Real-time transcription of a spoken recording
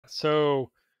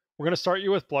So we're going to start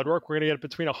you with blood work. We're going to get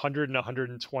between 100 and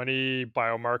 120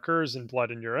 biomarkers in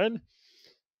blood and urine.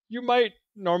 You might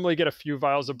normally get a few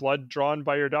vials of blood drawn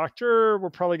by your doctor. We're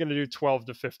probably going to do 12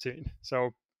 to 15.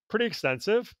 So pretty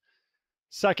extensive.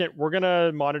 Second, we're going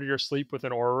to monitor your sleep with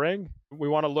an Oura ring. We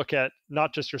want to look at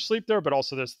not just your sleep there, but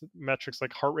also there's metrics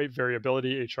like heart rate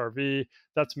variability, HRV.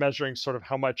 That's measuring sort of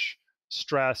how much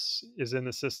stress is in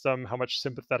the system, how much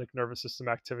sympathetic nervous system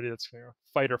activity, that's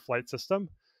fight or flight system.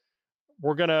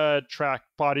 We're going to track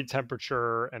body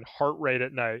temperature and heart rate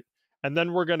at night. And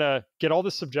then we're going to get all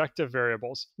the subjective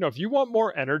variables. If you want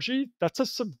more energy, that's a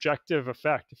subjective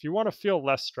effect. If you want to feel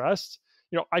less stressed,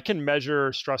 I can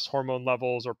measure stress hormone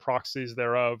levels or proxies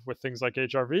thereof with things like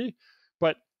HRV,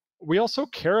 but we also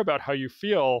care about how you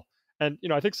feel. And,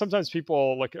 I think sometimes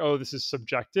people like, oh, this is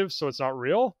subjective, so it's not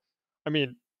real. I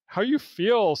mean, how you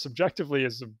feel subjectively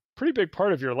is a pretty big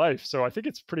part of your life. So I think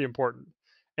it's pretty important.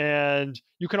 And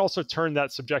you can also turn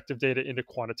that subjective data into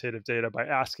quantitative data by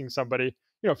asking somebody,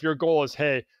 if your goal is,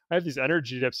 hey, I have these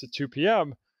energy dips at 2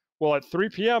 p.m., well, at 3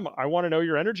 p.m., I want to know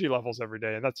your energy levels every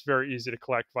day. And that's very easy to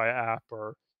collect via app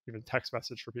or even text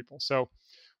message for people. So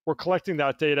we're collecting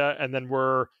that data, and then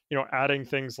we're, adding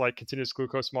things like continuous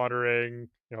glucose monitoring,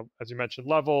 as you mentioned,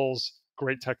 levels,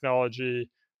 great technology.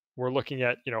 We're looking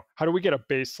at, how do we get a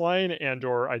baseline and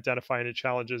or identify any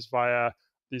challenges via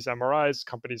these MRIs,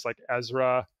 companies like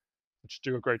Ezra, which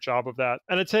do a great job of that.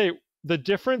 And I'd say the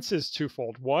difference is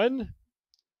twofold. One,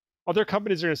 other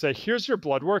companies are going to say, here's your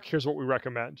blood work, here's what we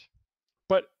recommend.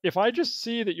 But if I just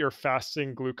see that your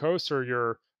fasting glucose or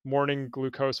your morning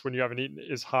glucose when you haven't eaten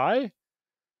is high,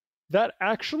 that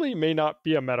actually may not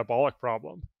be a metabolic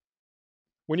problem.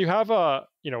 When you have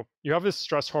you have this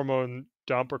stress hormone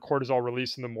dump or cortisol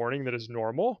release in the morning that is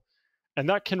normal, and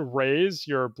that can raise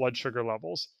your blood sugar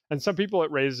levels. And some people,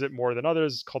 it raises it more than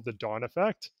others, called the dawn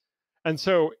effect. And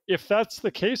so if that's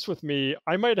the case with me,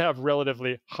 I might have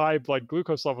relatively high blood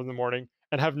glucose level in the morning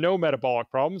and have no metabolic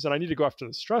problems, and I need to go after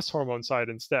the stress hormone side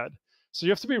instead. So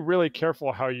you have to be really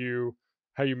careful how you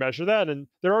measure that. And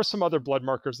there are some other blood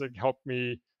markers that help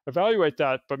me evaluate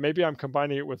that, but maybe I'm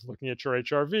combining it with looking at your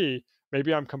HRV.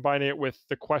 Maybe I'm combining it with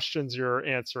the questions you're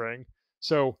answering.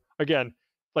 So again,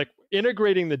 like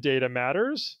integrating the data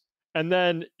matters. And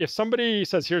then if somebody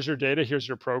says, here's your data, here's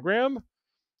your program,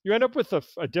 you end up with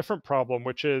a different problem,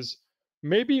 which is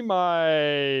maybe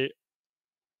my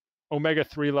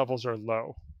omega-3 levels are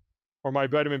low or my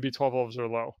vitamin B12 levels are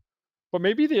low. But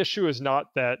maybe the issue is not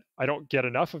that I don't get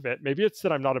enough of it. Maybe it's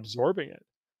that I'm not absorbing it.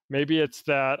 Maybe it's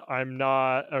that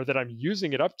I'm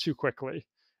using it up too quickly.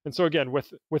 And so again,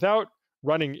 without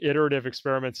running iterative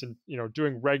experiments and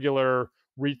doing regular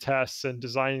retests and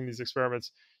designing these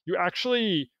experiments, you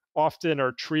actually often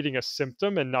are treating a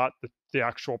symptom and not the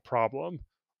actual problem.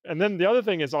 And then the other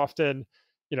thing is often,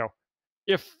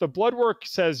 if the blood work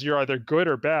says you're either good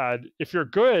or bad, if you're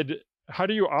good, how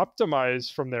do you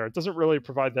optimize from there? It doesn't really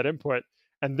provide that input.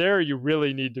 And there you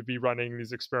really need to be running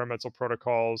these experimental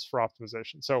protocols for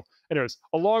optimization. So anyways,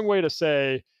 a long way to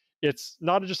say it's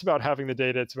not just about having the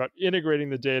data, it's about integrating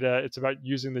the data, it's about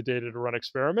using the data to run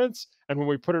experiments. And when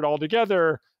we put it all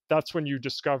together, that's when you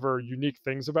discover unique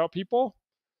things about people.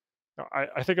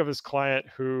 I think of this client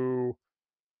who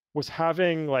was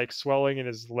having like swelling in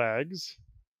his legs.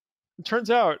 It comes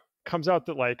out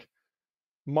that like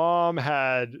mom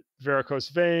had varicose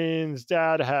veins,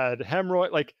 dad had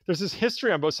hemorrhoid. Like there's this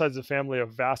history on both sides of the family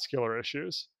of vascular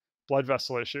issues, blood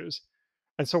vessel issues.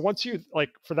 And so once you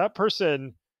for that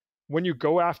person, when you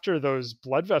go after those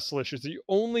blood vessel issues that you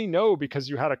only know because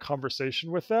you had a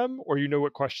conversation with them or you know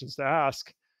what questions to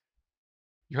ask,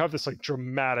 you have this like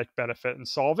dramatic benefit and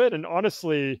solve it. And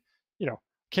honestly,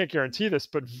 can't guarantee this,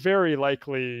 but very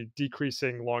likely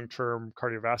decreasing long-term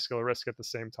cardiovascular risk at the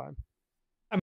same time.